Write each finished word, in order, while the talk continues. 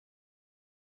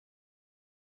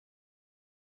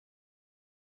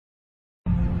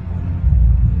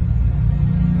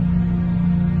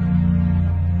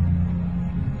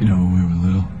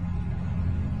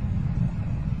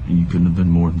couldn't have been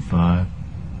more than 5.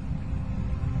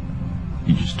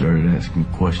 He just started asking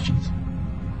questions.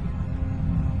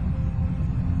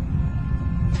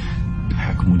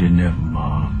 How come we didn't have a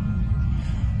mom?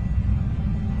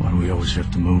 Why do we always have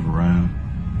to move around?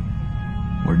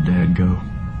 Where'd Dad go?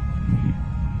 He'd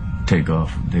take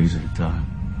off for days at a time.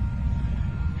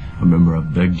 I remember I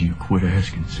begged you to quit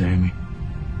asking, Sammy.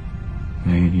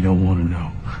 Man, you don't want to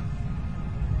know.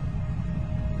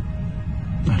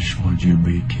 I just wanted you to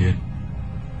be a kid.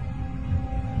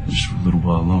 Just for a little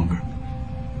while longer.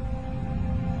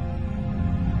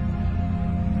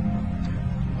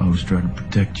 I always tried to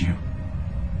protect you.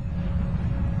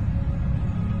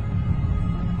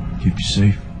 Keep you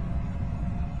safe.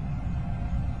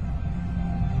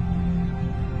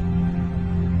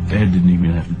 Dad didn't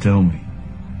even have to tell me.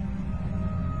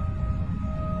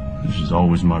 This was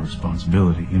always my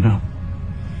responsibility, you know?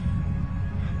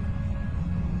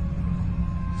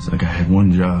 It's like I had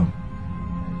one job.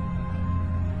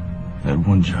 I had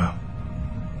one job.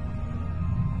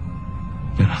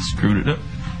 Then I screwed it up.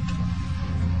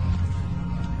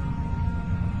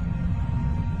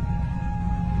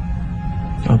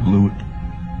 I blew it.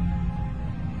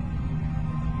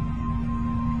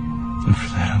 And for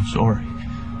that, I'm sorry.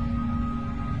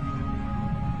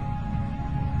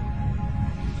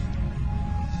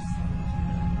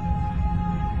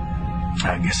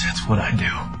 I guess that's what I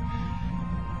do.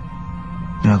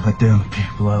 Not let down the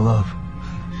people I love.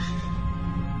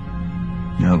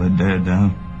 Not let Dad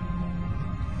down.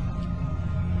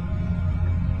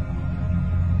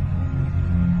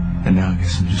 And now I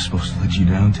guess I'm just supposed to let you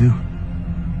down too.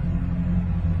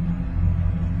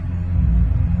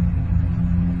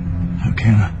 How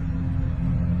can I?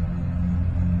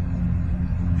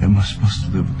 How am I supposed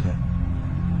to live with that?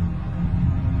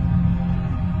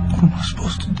 What am I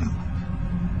supposed to do?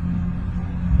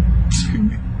 Save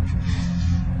me.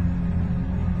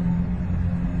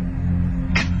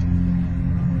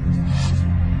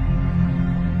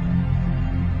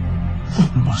 What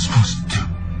am I supposed to do?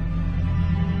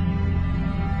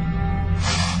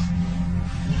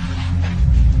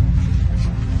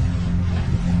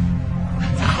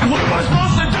 What am I supposed to do?